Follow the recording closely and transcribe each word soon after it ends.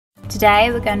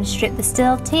Today we're going to strip the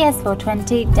Stihl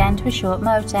TS420 down to a short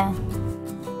motor.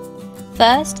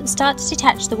 First, start to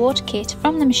detach the water kit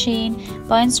from the machine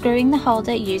by unscrewing the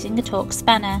holder using a Torx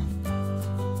spanner.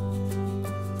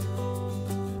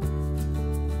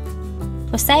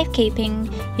 For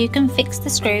safekeeping, you can fix the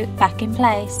screw back in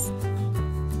place.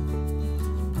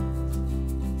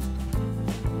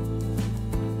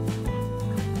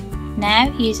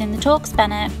 Now, using the Torx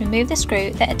spanner, remove the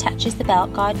screw that attaches the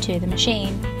belt guide to the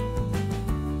machine.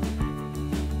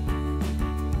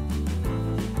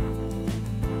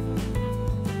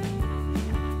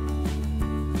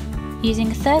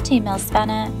 Using a 13mm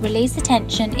spanner, release the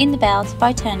tension in the belt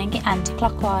by turning it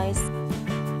anti-clockwise.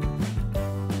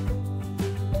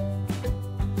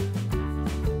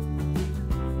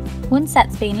 Once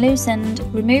that's been loosened,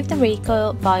 remove the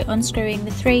recoil by unscrewing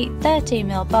the three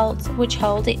 13mm bolts which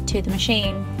hold it to the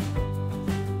machine.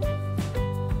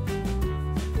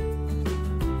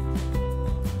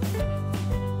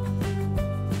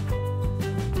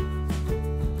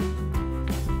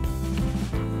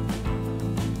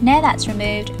 Now that's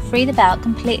removed, free the belt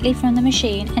completely from the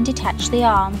machine and detach the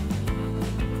arm.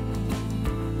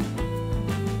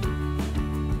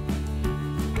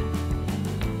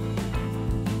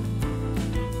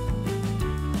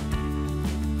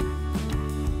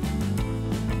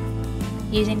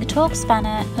 Using the Torx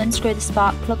spanner, unscrew the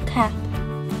spark plug cap.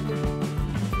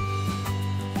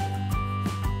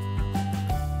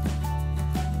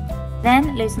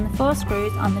 Then loosen the 4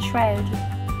 screws on the shroud.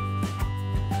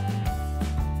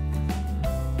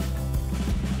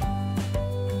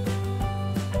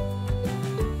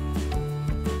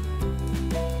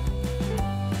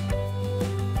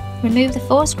 Remove the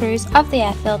 4 screws of the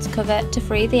air filter cover to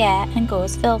free the air and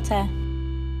gauze filter.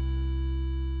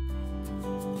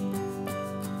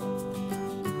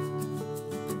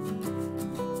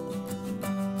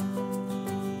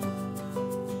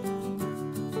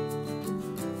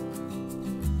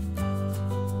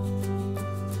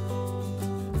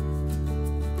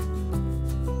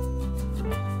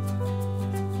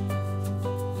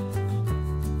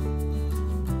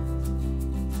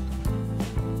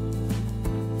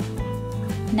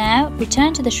 Now,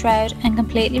 return to the shroud and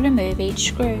completely remove each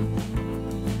screw.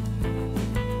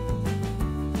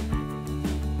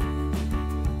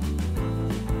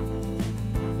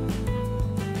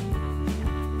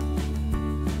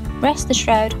 Rest the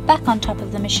shroud back on top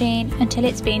of the machine until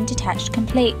it's been detached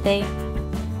completely.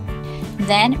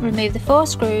 Then, remove the 4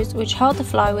 screws which hold the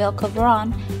flywheel cover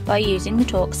on by using the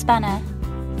Torx spanner.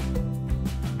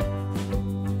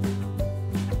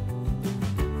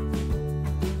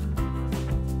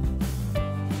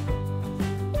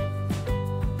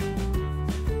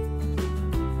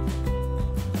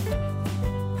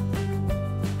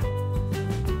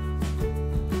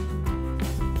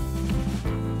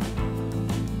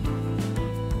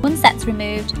 Once that's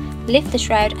removed, lift the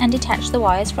shroud and detach the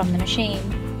wires from the machine.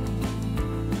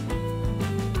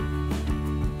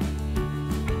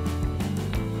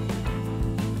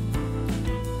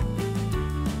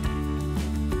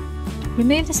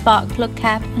 Remove the spark plug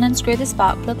cap and unscrew the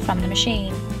spark plug from the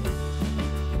machine.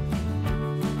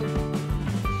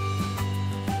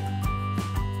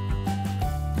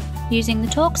 Using the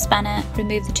Torx spanner,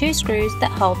 remove the 2 screws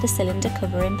that hold the cylinder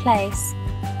cover in place.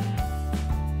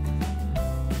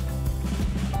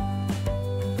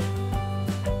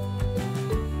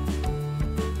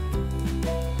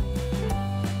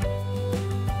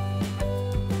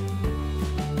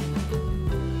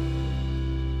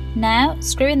 Now,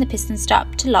 screw in the piston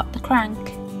stop to lock the crank.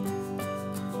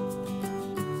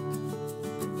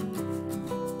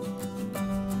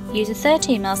 Use a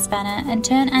 13mm spanner and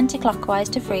turn anti-clockwise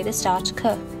to free the starter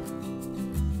cup.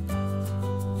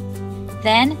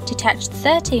 Then, detach the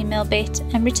 13mm bit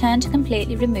and return to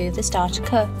completely remove the starter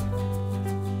cup.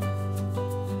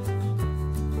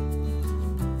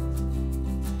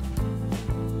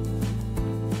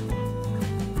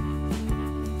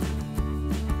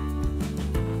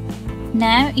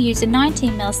 Now use a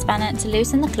 19mm spanner to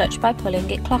loosen the clutch by pulling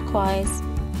it clockwise.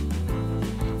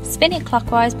 Spin it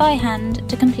clockwise by hand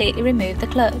to completely remove the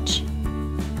clutch.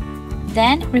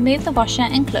 Then remove the washer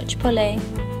and clutch pulley.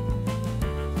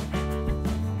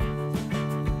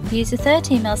 Use a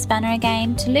 13mm spanner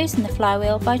again to loosen the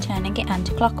flywheel by turning it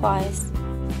anti-clockwise.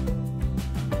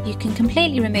 You can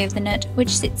completely remove the nut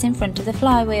which sits in front of the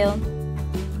flywheel.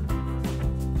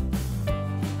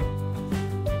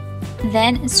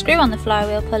 Then screw on the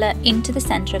flywheel puller into the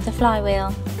centre of the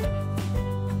flywheel.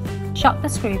 Shock the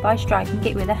screw by striking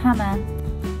it with a hammer.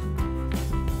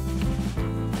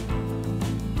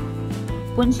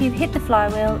 Once you've hit the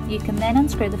flywheel, you can then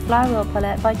unscrew the flywheel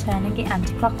puller by turning it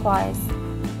anti-clockwise.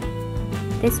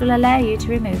 This will allow you to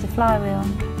remove the flywheel.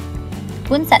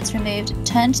 Once that's removed,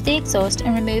 turn to the exhaust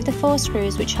and remove the 4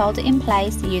 screws which hold it in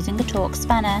place using a Torx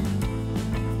spanner.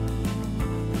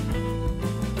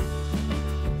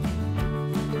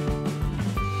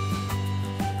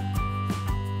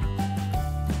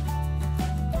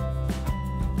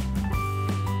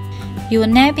 You will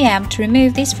now be able to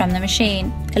remove this from the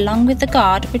machine, along with the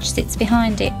guard which sits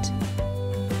behind it.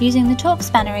 Using the Torx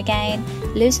spanner again,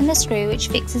 loosen the screw which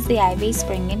fixes the AV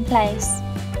spring in place.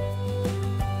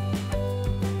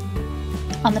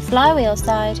 On the flywheel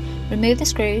side, remove the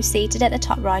screw seated at the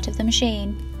top right of the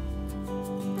machine.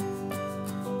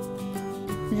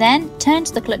 Then turn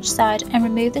to the clutch side and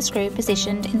remove the screw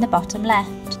positioned in the bottom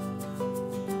left.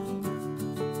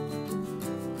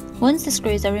 Once the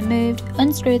screws are removed,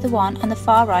 unscrew the one on the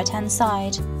far right hand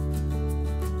side.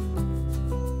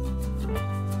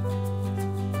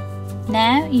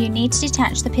 Now you need to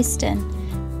detach the piston.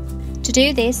 To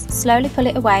do this, slowly pull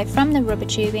it away from the rubber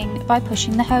tubing by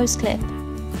pushing the hose clip.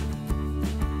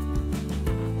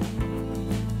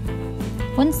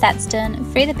 Once that's done,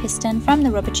 free the piston from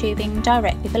the rubber tubing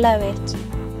directly below it.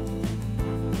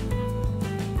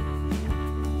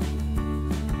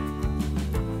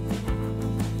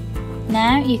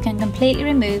 Now you can completely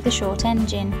remove the short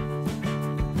engine.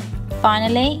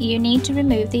 Finally, you need to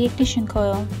remove the ignition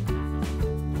coil.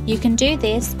 You can do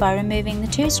this by removing the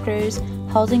 2 screws,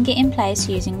 holding it in place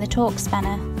using the Torx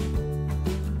spanner.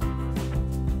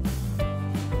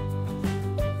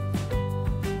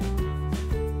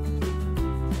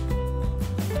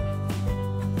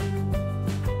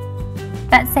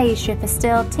 That's how you strip a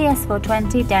Stihl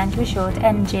TS420 down to a short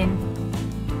engine.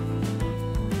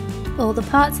 All the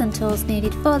parts and tools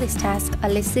needed for this task are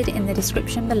listed in the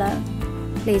description below.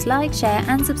 Please like, share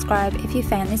and subscribe if you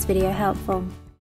found this video helpful.